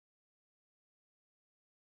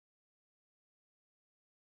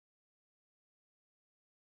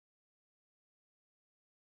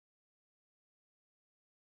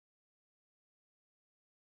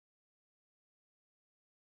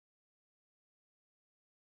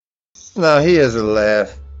No, he is a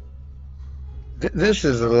laugh. This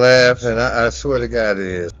is a laugh, and I swear to God it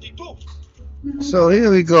is. So here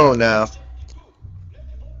we go now.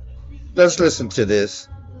 Let's listen to this,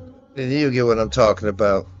 and you get what I'm talking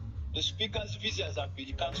about.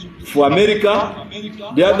 For America,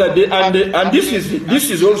 the other day, and this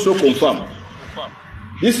is also confirmed.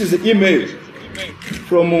 This is the email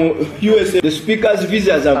from USA. The speaker's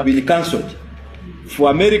visas have been cancelled for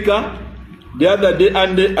America the other day,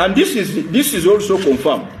 and this is also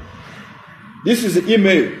confirmed. This is the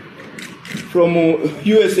email from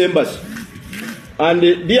US Embassy. And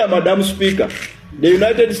dear Madam Speaker, the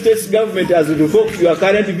United States government has revoked your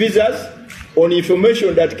current visas on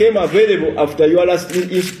information that came available after your last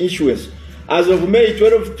issuance. As of May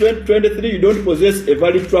 12, 2023, you don't possess a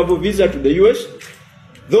valid travel visa to the US,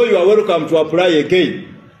 though you are welcome to apply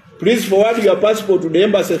again. Please forward your passport to the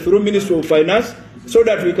embassy through Ministry of Finance so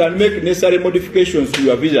that we can make necessary modifications to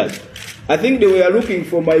your visas. I think they were looking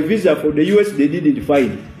for my visa for the US, they didn't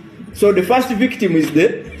find it. So the first victim is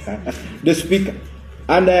the speaker.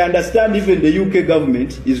 And I understand even the UK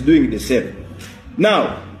government is doing the same.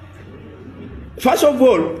 Now, first of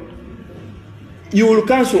all, you will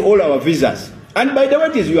cancel all our visas. And by the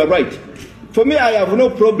way, you are right. For me, I have no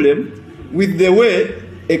problem with the way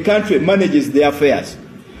a country manages their affairs.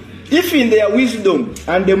 If in their wisdom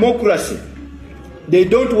and democracy, they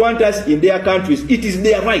don't want us in their countries, it is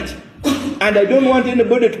their right. And I don't want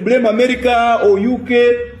anybody to blame America or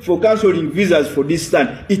UK for cancelling visas for this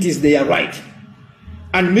time. It is their right.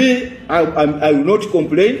 And me, I will not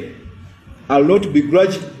complain. I will not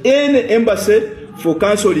begrudge any embassy for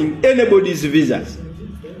cancelling anybody's visas.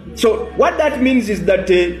 So what that means is that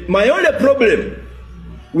my only problem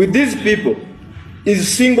with these people is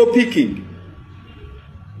single picking.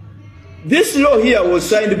 This law here was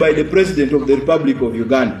signed by the President of the Republic of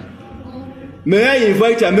Uganda. May I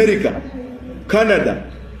invite America,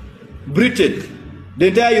 Canada, Britain, the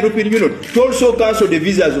entire European Union to also cancel the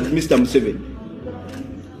visas of Mr. Museveni.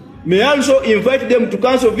 May I also invite them to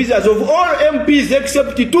cancel visas of all MPs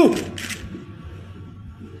except two.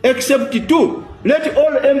 Except two. Let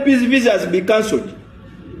all MPs' visas be cancelled.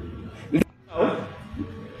 Now,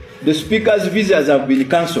 the Speaker's visas have been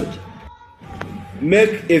cancelled.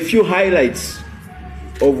 Make a few highlights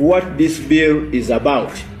of what this bill is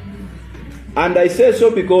about. And I say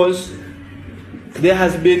so because there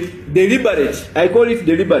has been deliberate, I call it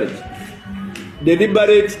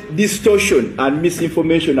deliberate distortion and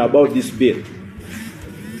misinformation about this bill.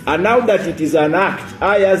 And now that it is an act,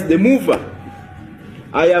 I as the mover,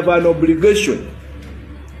 I have an obligation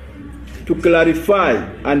to clarify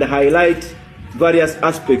and highlight various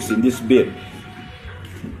aspects in this bill.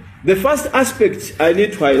 The first aspect I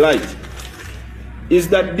need to highlight is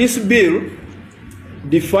that this bill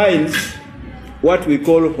defines what we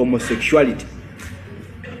call homosexuality.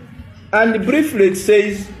 And briefly it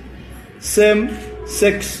says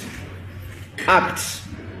same-sex acts.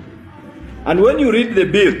 And when you read the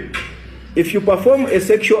bill, if you perform a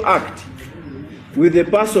sexual act with a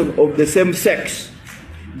person of the same sex,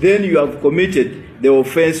 then you have committed the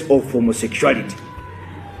offense of homosexuality.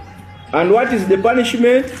 And what is the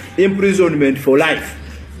punishment? Imprisonment for life.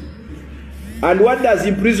 And what does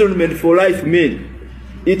imprisonment for life mean?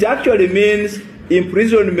 It actually means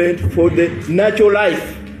imprisonment for the natural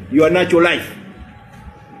life, your natural life.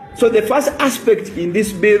 So the first aspect in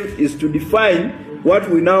this bill is to define what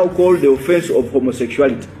we now call the offense of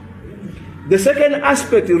homosexuality. The second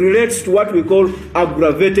aspect relates to what we call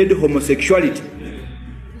aggravated homosexuality.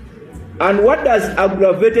 And what does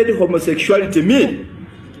aggravated homosexuality mean?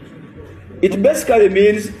 It basically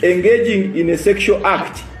means engaging in a sexual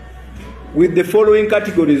act with the following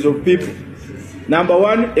categories of people. Number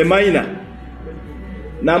one, a minor.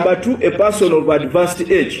 Number two, a person of advanced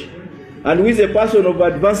age. And with a person of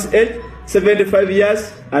advanced age, 75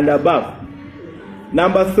 years and above.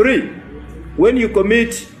 Number three, when you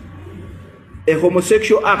commit a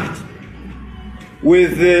homosexual act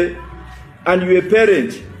with and you're a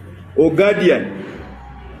parent or guardian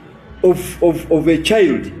of a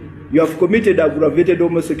child, you have committed aggravated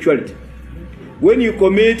homosexuality. When you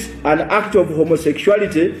commit an act of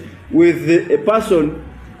homosexuality with a person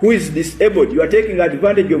who is disabled, you are taking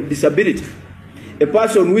advantage of disability. A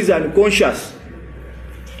person who is unconscious,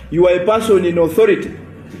 you are a person in authority,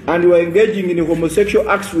 and you are engaging in homosexual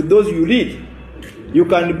acts with those you lead. You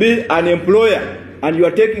can be an employer, and you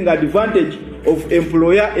are taking advantage of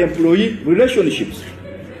employer-employee relationships.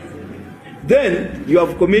 Then you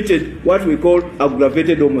have committed what we call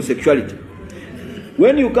aggravated homosexuality.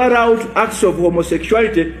 When you carry out acts of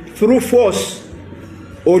homosexuality through force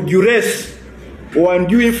or duress or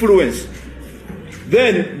undue influence,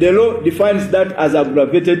 then the law defines that as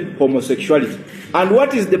aggravated homosexuality. And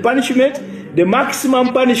what is the punishment? The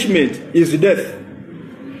maximum punishment is death.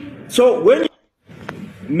 So when you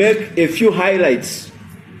make a few highlights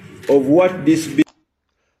of what this bill...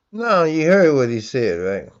 No, you heard what he said,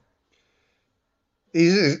 right?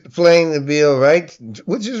 He's explaining the bill, right?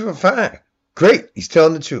 Which is fine. Great. He's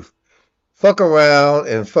telling the truth. Fuck around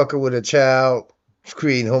and fuck her with a child,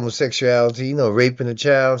 creating homosexuality, you know, raping a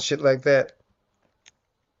child, shit like that.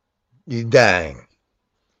 You're dying.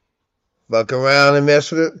 Fuck around and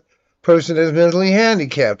mess with a person that's mentally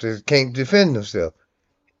handicapped, that can't defend themselves.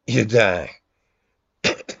 You're dying.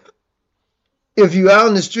 If you out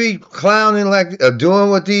in the street clowning like doing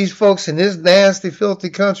what these folks in this nasty, filthy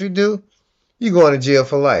country do, you're going to jail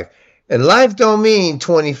for life. And life don't mean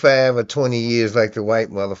 25 or 20 years like the white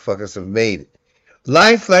motherfuckers have made it.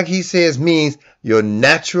 Life, like he says, means your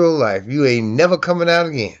natural life. You ain't never coming out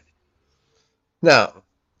again. Now,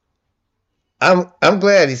 I'm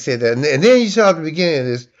glad he said that. And then you saw at the beginning of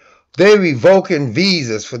this, they revoking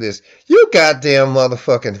visas for this. You goddamn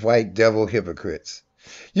motherfucking white devil hypocrites.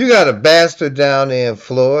 You got a bastard down there in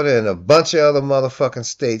Florida and a bunch of other motherfucking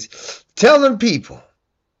states telling people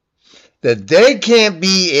that they can't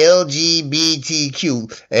be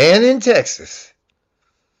LGBTQ, and in Texas,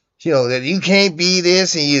 you know, that you can't be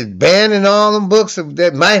this, and you're banning all them books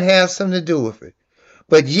that might have something to do with it.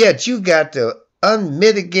 But yet you got the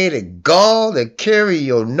unmitigated gall to carry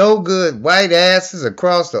your no good white asses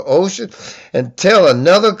across the ocean and tell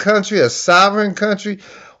another country, a sovereign country,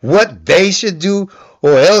 what they should do,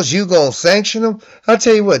 or else you gonna sanction them. I'll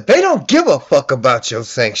tell you what, they don't give a fuck about your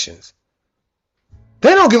sanctions.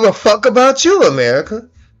 They don't give a fuck about you, America.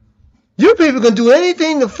 You people can do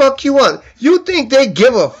anything the fuck you want. You think they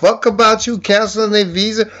give a fuck about you canceling their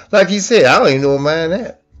visa? Like he said, I don't even know where mine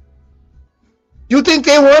at. You think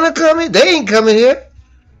they want to come here? They ain't coming here.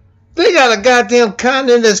 They got a goddamn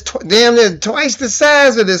continent that's damn near twice the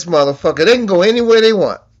size of this motherfucker. They can go anywhere they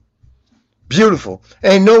want. Beautiful.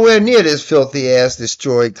 Ain't nowhere near this filthy ass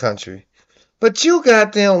destroyed country. But you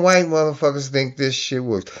goddamn white motherfuckers think this shit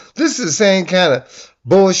works. This is the same kind of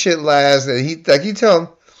bullshit lies that he tell them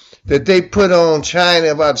that they put on China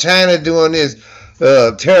about China doing this,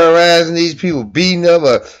 terrorizing these people, beating up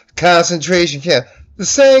a concentration camp. The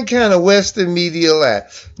same kind of Western media lie.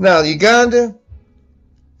 Now Uganda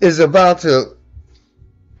is in line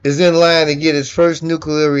to get its first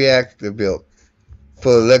nuclear reactor built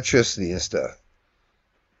for electricity and stuff.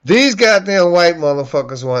 These goddamn white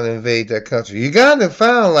motherfuckers want to invade that country. Uganda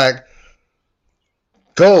found like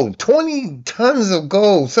gold, 20 tons of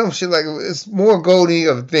gold, some shit like it's more gold than you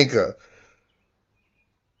ever think of.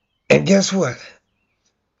 And guess what?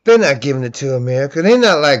 They're not giving it to America. They're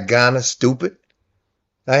not like Ghana, stupid.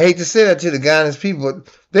 I hate to say that to the Ghanaian people, but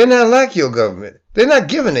they're not like your government. They're not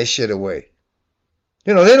giving that shit away.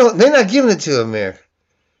 You know, they're not giving it to America.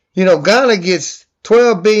 You know, Ghana gets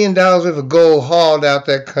 $12 billion worth of gold hauled out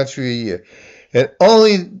that country a year and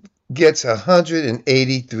only gets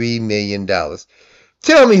 $183 million.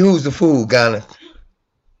 Tell me who's the fool, Ghana.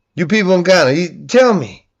 You people in Ghana, tell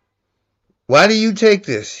me. Why do you take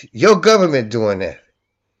this? Your government doing that.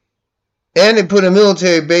 And they put a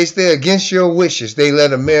military base there against your wishes. They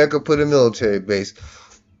let America put a military base.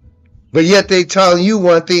 But yet they telling you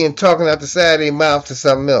one thing and talking out the side of their mouth to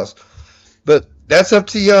something else. But that's up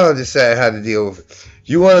to y'all to decide how to deal with it.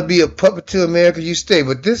 You want to be a puppet to America, you stay.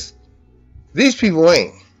 But these people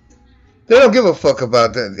ain't. They don't give a fuck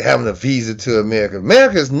about that, having a visa to America.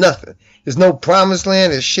 America is nothing. There's no promised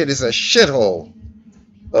land. It's shit. It's a shithole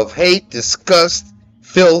of hate, disgust,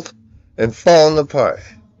 filth, and falling apart.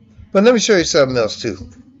 But let me show you something else too.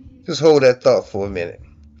 Just hold that thought for a minute.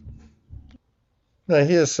 Now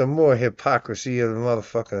here's some more hypocrisy of the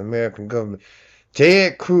motherfucking American government.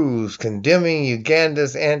 Ted Cruz condemning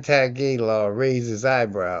Uganda's anti-gay law raises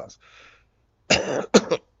eyebrows.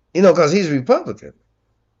 You know, because he's Republican.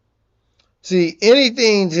 See,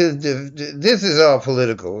 anything this is all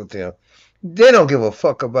political with them. They don't give a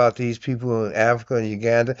fuck about these people in Africa and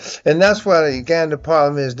Uganda. And that's why the Uganda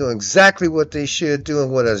parliament is doing exactly what they should do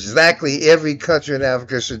and what exactly every country in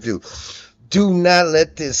Africa should do. Do not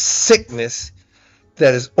let this sickness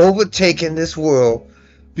that has overtaken this world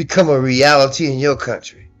become a reality in your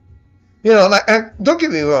country. You know, like, don't get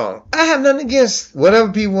me wrong. I have nothing against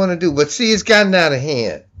whatever people want to do. But see, it's gotten out of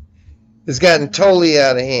hand. It's gotten totally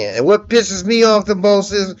out of hand. And what pisses me off the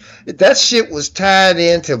most is that shit was tied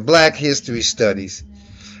into Black History Studies.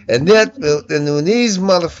 And when these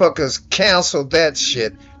motherfuckers canceled that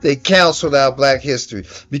shit, they canceled our Black history.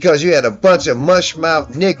 Because you had a bunch of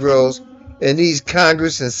mush-mouthed Negroes in these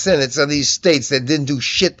Congress and Senates of these states that didn't do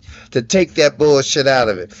shit to take that bullshit out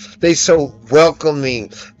of it. They so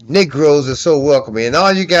welcoming. Negroes are so welcoming. And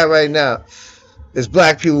all you got right now is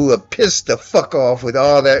black people who are pissed the fuck off with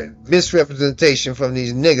all that misrepresentation from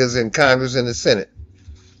these niggas in Congress and the Senate.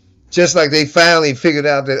 Just like they finally figured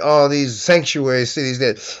out that all these sanctuary cities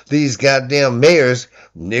that these goddamn mayors,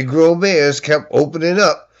 Negro mayors, kept opening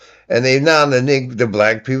up. And they now the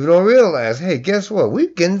black people don't realize, hey, guess what? We're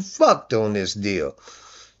getting fucked on this deal.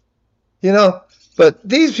 You know? But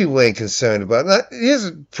these people ain't concerned about it. Now, here's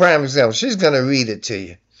a prime example. She's going to read it to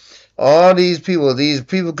you. All these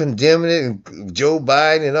people condemning it, and Joe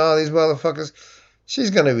Biden and all these motherfuckers,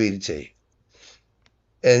 she's going to read it to you.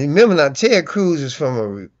 And remember now, Ted Cruz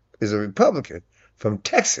is a Republican from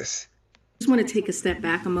Texas. I just want to take a step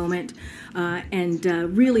back a moment and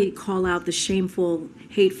really call out the shameful,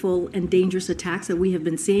 hateful, and dangerous attacks that we have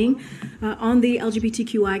been seeing on the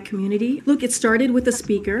LGBTQI community. Look, it started with a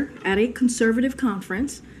speaker at a conservative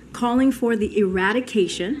conference calling for the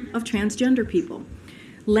eradication of transgender people,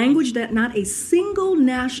 language that not a single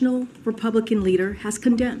national Republican leader has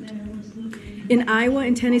condemned. In Iowa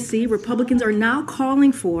and Tennessee, Republicans are now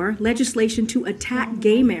calling for legislation to attack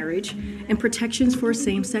gay marriage and protections for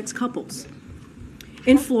same-sex couples.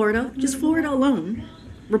 In Florida, just Florida alone,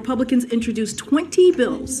 Republicans introduced 20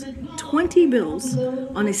 bills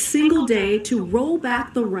on a single day to roll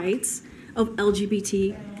back the rights of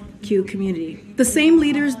LGBTQ community. The same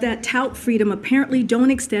leaders that tout freedom apparently don't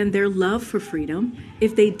extend their love for freedom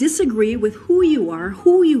if they disagree with who you are,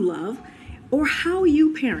 who you love, or how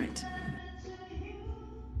you parent.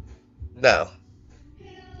 Now,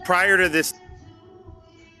 prior to this,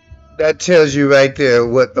 that tells you right there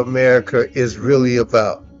what America is really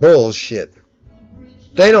about. Bullshit.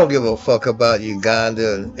 They don't give a fuck about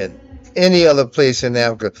Uganda and any other place in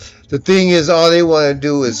Africa. The thing is, all they want to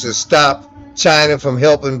do is to stop China from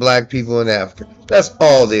helping black people in Africa. That's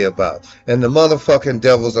all they're about. And the motherfucking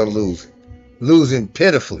devils are losing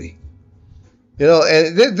pitifully. You know,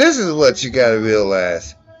 and this is what you got to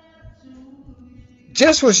realize.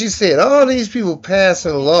 Just what she said, all these people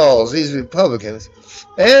passing laws, these Republicans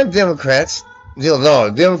and Democrats,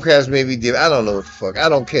 Democrats may be different. I don't know what the fuck. I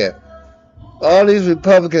don't care. All these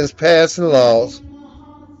Republicans passing laws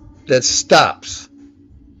that stops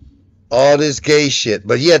all this gay shit,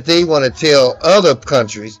 but yet they want to tell other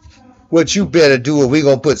countries what you better do or we're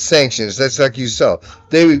going to put sanctions. That's like you saw.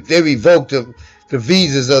 They revoked the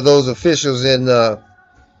visas of those officials in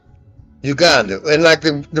Uganda. And like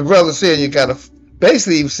the brother said, you got to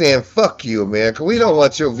basically saying, fuck you, America. We don't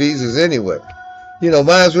want your visas anyway. You know,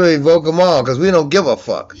 might as well revoke them all because we don't give a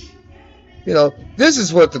fuck. You know, this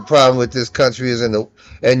is what the problem with this country is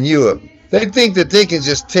in Europe. They think that they can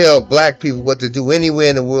just tell black people what to do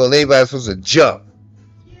anywhere in the world and everybody's supposed to jump.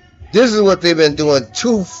 This is what they've been doing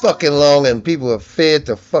too fucking long and people are fed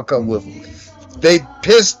to fuck up with them. They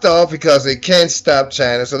pissed off because they can't stop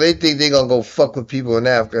China, so they think they're going to go fuck with people in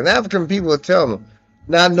Africa. And African people are telling them,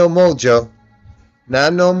 not no more, Joe.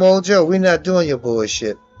 Not no more, Joe. We're not doing your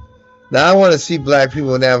bullshit. Now, I want to see black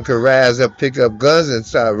people in Africa rise up, pick up guns, and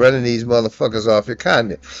start running these motherfuckers off your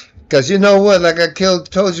continent. Because you know what? Like I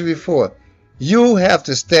told you before, you have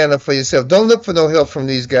to stand up for yourself. Don't look for no help from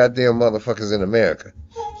these goddamn motherfuckers in America.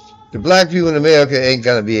 The black people in America ain't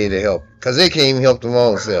going to be able to help. Because they can't even help them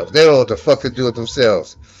all themselves. They don't know what the fuck to do with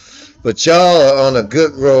themselves. But y'all are on a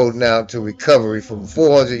good road now to recovery from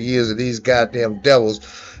 400 years of these goddamn devils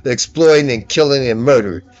exploiting and killing and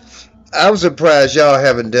murdering. I'm surprised y'all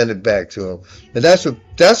haven't done it back to them. And that's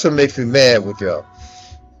what makes me mad with y'all.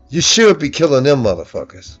 You should be killing them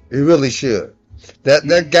motherfuckers. You really should.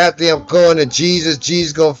 That goddamn going to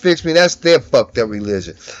Jesus gonna fix me, that's their fucked up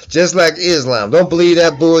religion. Just like Islam. Don't believe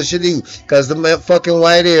that bullshit either. Because the fucking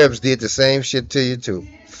white Arabs did the same shit to you too.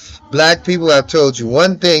 Black people, I've told you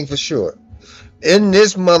one thing for sure. In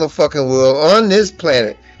this motherfucking world, on this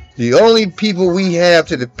planet, the only people we have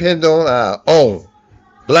to depend on are our own.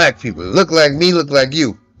 Black people. Look like me, look like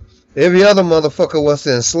you. Every other motherfucker wants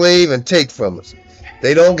to enslave and take from us.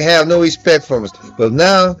 They don't have no respect from us. But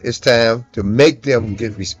now it's time to make them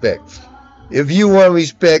get respect. If you want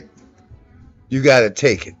respect, you got to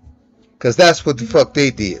take it. Because that's what the fuck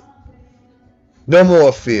they did. No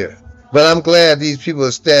more fear. But I'm glad these people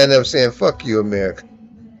are standing up saying, fuck you, America.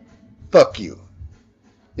 Fuck you.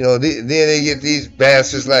 You know, then they get these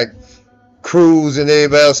bastards like Cruz and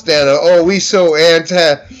everybody else standing up. Oh, we so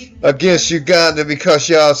against Uganda because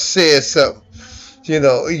y'all said something. You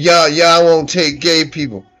know, y'all won't take gay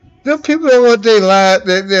people. Them people don't want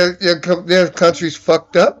their countries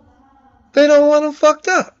fucked up. They don't want them fucked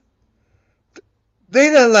up.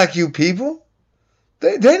 They not like you people.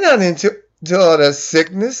 They not into to all that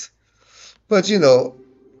sickness. But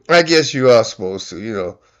I guess you are supposed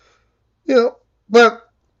to, But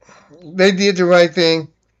they did the right thing.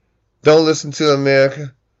 Don't listen to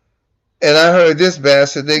America. And I heard this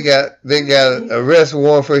bastard, they got an arrest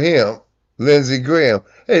warrant for him, Lindsey Graham.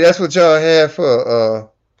 Hey, that's what y'all had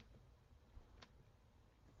for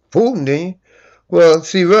Putin, didn't you? Well,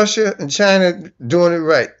 see, Russia and China doing it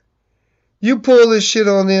right. You pull this shit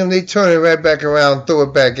on them, they turn it right back around, throw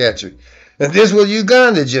it back at you. And this is what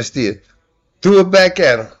Uganda just did. Threw it back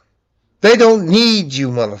at them. They don't need you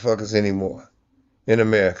motherfuckers anymore in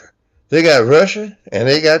America. They got Russia and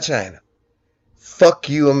they got China. Fuck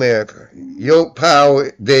you, America. Your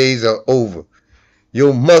power days are over.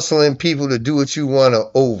 Your muscling people to do what you want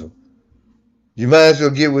are over. You might as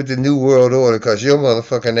well get with the New World Order because your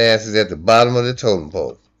motherfucking ass is at the bottom of the totem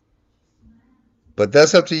pole. But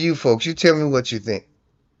that's up to you folks. You tell me what you think.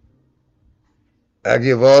 I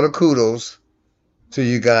give all the kudos to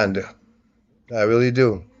Uganda. I really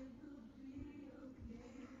do.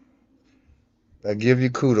 I give you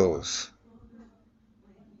kudos.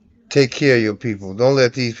 Take care of your people. Don't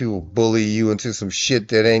let these people bully you into some shit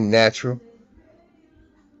that ain't natural.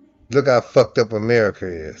 Look how fucked up America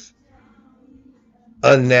is.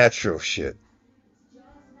 Unnatural shit.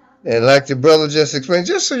 And like the brother just explained,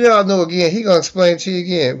 just so y'all know again, he gonna explain to you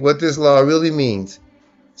again what this law really means.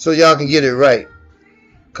 So y'all can get it right.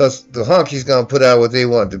 Because the honkies gonna put out what they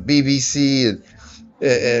want. The BBC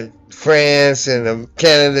and France and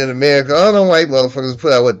Canada and America, all the white motherfuckers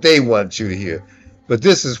put out what they want you to hear. But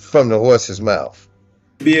this is from the horse's mouth.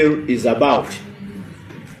 Bill is about.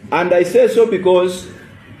 And I say so because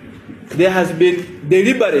there has been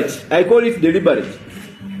deliberate, I call it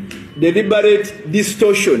deliberate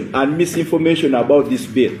distortion and misinformation about this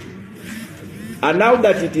bill. And now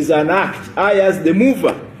that it is an act, I as the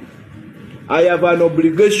mover, I have an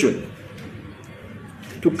obligation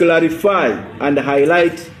to clarify and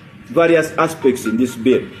highlight various aspects in this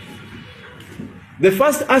bill. The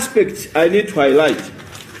first aspect I need to highlight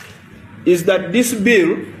is that this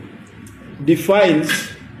bill defines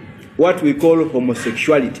what we call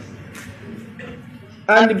homosexuality.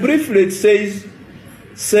 And briefly it says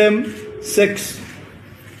same-sex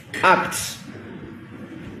acts.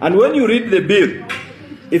 And when you read the bill,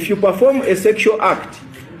 if you perform a sexual act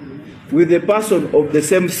with a person of the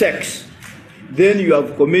same sex, then you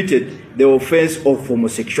have committed the offense of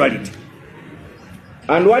homosexuality.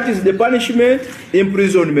 And what is the punishment?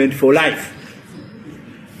 Imprisonment for life.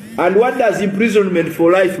 And what does imprisonment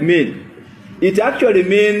for life mean? It actually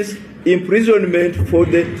means imprisonment for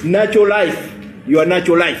the natural life, your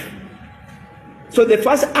natural life. So the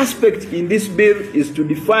first aspect in this bill is to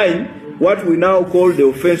define what we now call the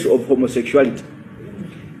offense of homosexuality.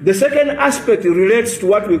 The second aspect relates to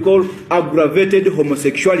what we call aggravated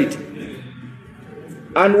homosexuality.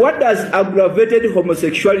 And what does aggravated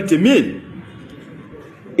homosexuality mean?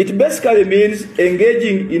 It basically means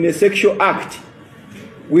engaging in a sexual act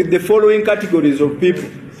with the following categories of people.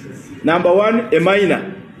 Number one, a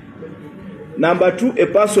minor. Number two, a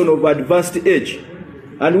person of advanced age.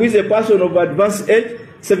 And with a person of advanced age,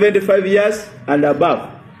 75 years and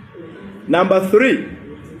above. Number three,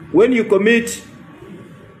 when you commit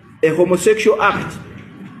a homosexual act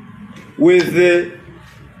with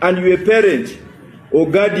and you're a parent or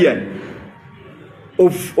guardian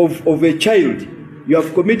of a child, you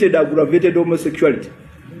have committed aggravated homosexuality.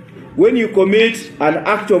 When you commit an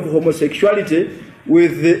act of homosexuality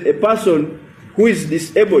with a person who is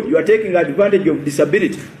disabled, you are taking advantage of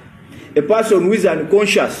disability. A person who is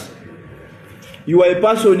unconscious, you are a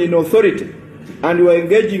person in authority, and you are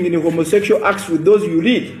engaging in homosexual acts with those you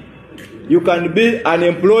lead. You can be an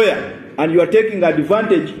employer, and you are taking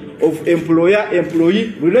advantage of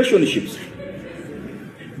employer-employee relationships.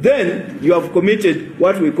 Then you have committed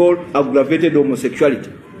what we call aggravated homosexuality.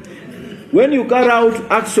 When you carry out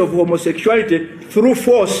acts of homosexuality through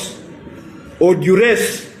force or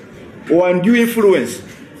duress or undue influence,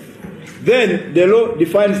 then the law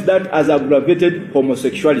defines that as aggravated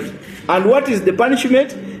homosexuality. And what is the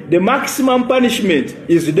punishment? The maximum punishment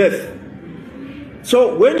is death.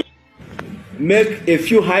 So when you make a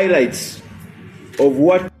few highlights of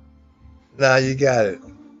what... Now you got it.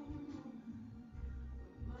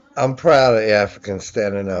 I'm proud of Africans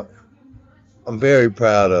standing up. I'm very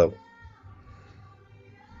proud of them.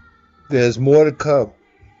 There's more to come.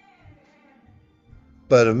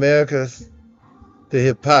 But America's the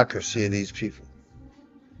hypocrisy of these people.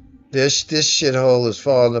 This shithole is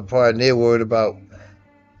falling apart, and they're worried about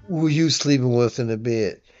who you sleeping with in the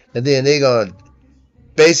bed. And then they're going to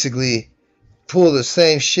basically pull the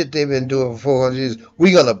same shit they've been doing for 400 years.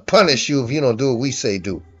 We're going to punish you if you don't do what we say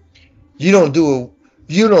do. You don't do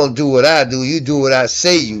what I do. You do what I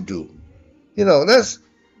say you do. You know,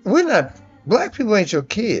 black people ain't your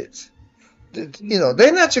kids. You know,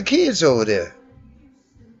 they're not your kids over there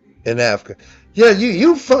in Africa. Yeah,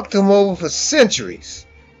 you fucked them over for centuries.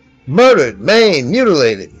 Murdered, maimed,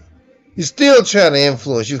 mutilated. You're still trying to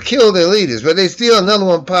influence. You killed their leaders, but another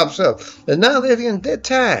one pops up. And now they're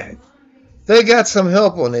tired. They got some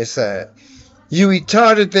help on their side. You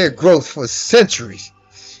retarded their growth for centuries.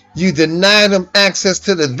 You denied them access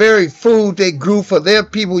to the very food they grew for their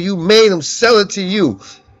people. You made them sell it to you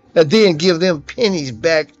and then give them pennies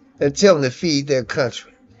back and tell them to feed their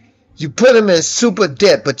country. You put them in super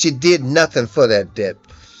debt, but you did nothing for that debt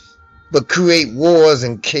but create wars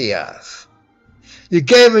and chaos. You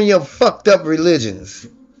gave them your fucked up religions.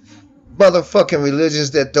 Motherfucking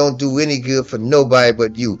religions that don't do any good for nobody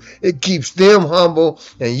but you. It keeps them humble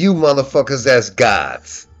and you motherfuckers as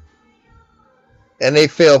gods. And they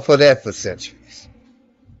fell for that for centuries.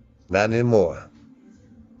 Not anymore.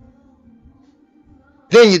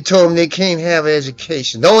 Then you told them they can't have an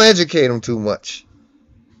education. Don't educate them too much.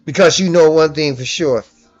 Because you know one thing for sure.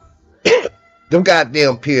 Them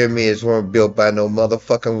goddamn pyramids weren't built by no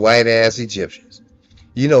motherfucking white ass Egyptians.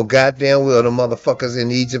 You know goddamn well the motherfuckers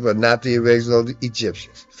in Egypt are not the original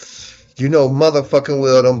Egyptians. You know motherfucking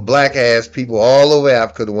well them black ass people all over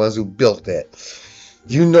Africa, the ones who built that.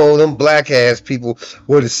 You know them black ass people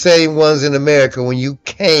were the same ones in America when you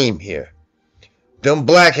came here. Them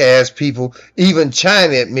black ass people, even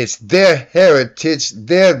China admits their heritage,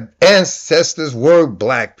 their ancestors were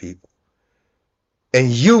black people. And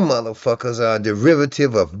you motherfuckers are a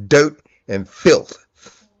derivative of dirt and filth.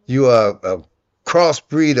 You are a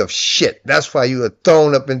crossbreed of shit. That's why you are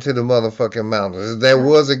thrown up into the motherfucking mountains. If there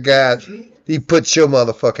was a God, he put your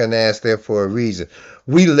motherfucking ass there for a reason.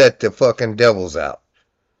 We let the fucking devils out.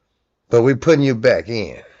 But we're putting you back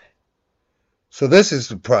in. So this is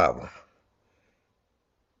the problem.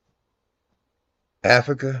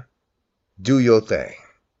 Africa, do your thing.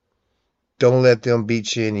 Don't let them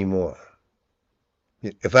beat you anymore.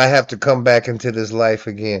 If I have to come back into this life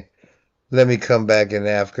again, let me come back in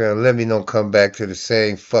Africa and let me not come back to the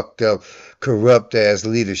same fucked up, corrupt ass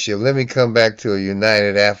leadership. Let me come back to a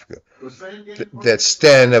united Africa that's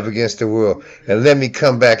standing up against the world. And let me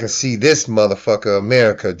come back and see this motherfucker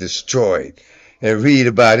America destroyed and read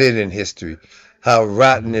about it in history. How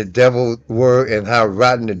rotten the devil were and how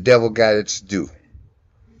rotten the devil got its due.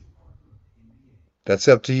 That's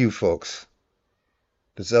up to you, folks.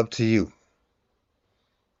 It's up to you.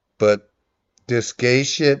 But this gay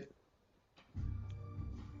shit,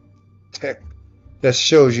 that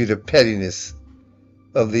shows you the pettiness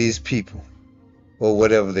of these people, or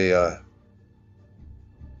whatever they are.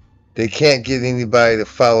 They can't get anybody to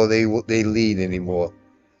follow they lead anymore.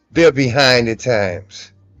 They're behind the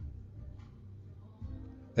times.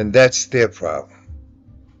 And that's their problem.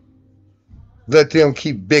 Let them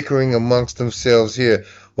keep bickering amongst themselves here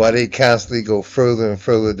while they constantly go further and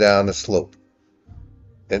further down the slope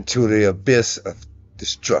into the abyss of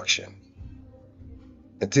destruction,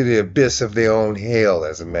 into the abyss of their own hell,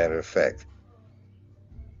 as a matter of fact.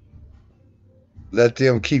 Let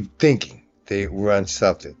them keep thinking they run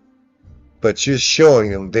something, but you're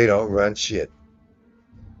showing them they don't run shit.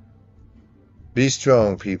 Be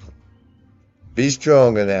strong, people. Be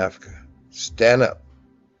strong in Africa. Stand up.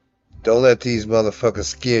 Don't let these motherfuckers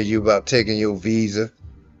scare you about taking your visa.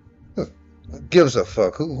 Who gives a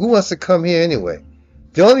fuck? Who wants to come here anyway?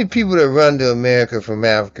 The only people that run to America from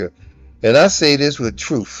Africa, and I say this with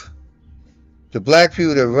truth, the black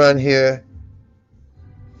people that run here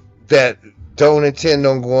that don't intend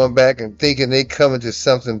on going back and thinking they coming to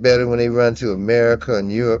something better when they run to America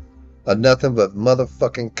and Europe are nothing but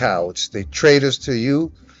motherfucking cowards. They traitors to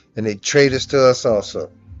you and they traitors to us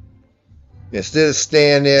also. Instead of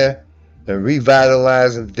staying there and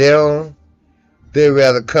revitalizing their own, they'd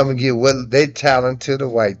rather come and give what they talent to the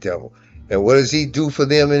white devil. And what does he do for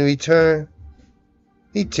them in return?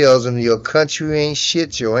 He tells them your country ain't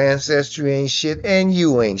shit, your ancestry ain't shit, and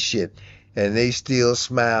you ain't shit. And they still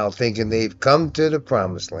smile thinking they've come to the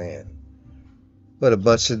promised land. What a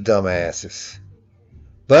bunch of dumbasses.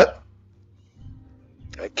 But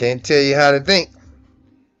I can't tell you how to think.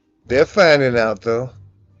 They're finding out though.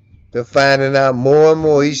 They're finding out more and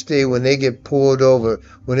more each day when they get pulled over.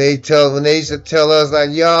 When they used to tell us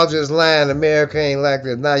like, y'all just lying, America ain't like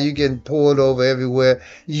that. Now you getting pulled over everywhere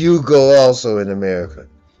you go also in America.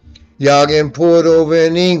 Y'all getting pulled over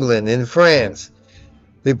in England, in France.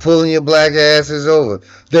 They pulling your black asses over.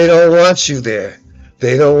 They don't want you there.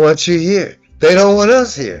 They don't want you here. They don't want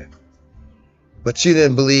us here. But you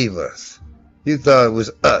didn't believe us. You thought it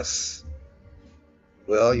was us.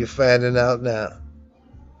 Well, you're finding out now.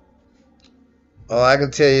 All I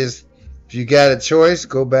can tell you is, if you got a choice,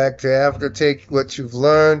 go back to Africa, take what you've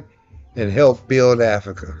learned, and help build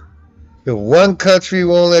Africa. If one country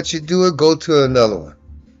won't let you do it, go to another one.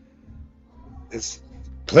 There's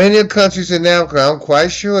plenty of countries in Africa, I'm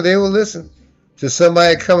quite sure they will listen to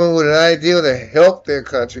somebody coming with an idea to help their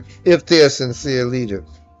country if they're a sincere leader.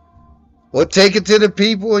 Or take it to the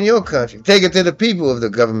people in your country. Take it to the people if the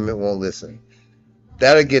government won't listen.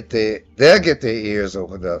 They'll get their ears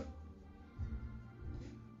opened up.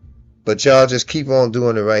 But y'all just keep on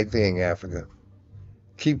doing the right thing, Africa.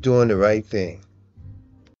 Keep doing the right thing.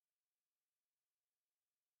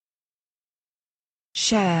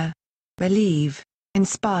 Share, believe,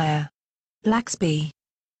 inspire. Laxby.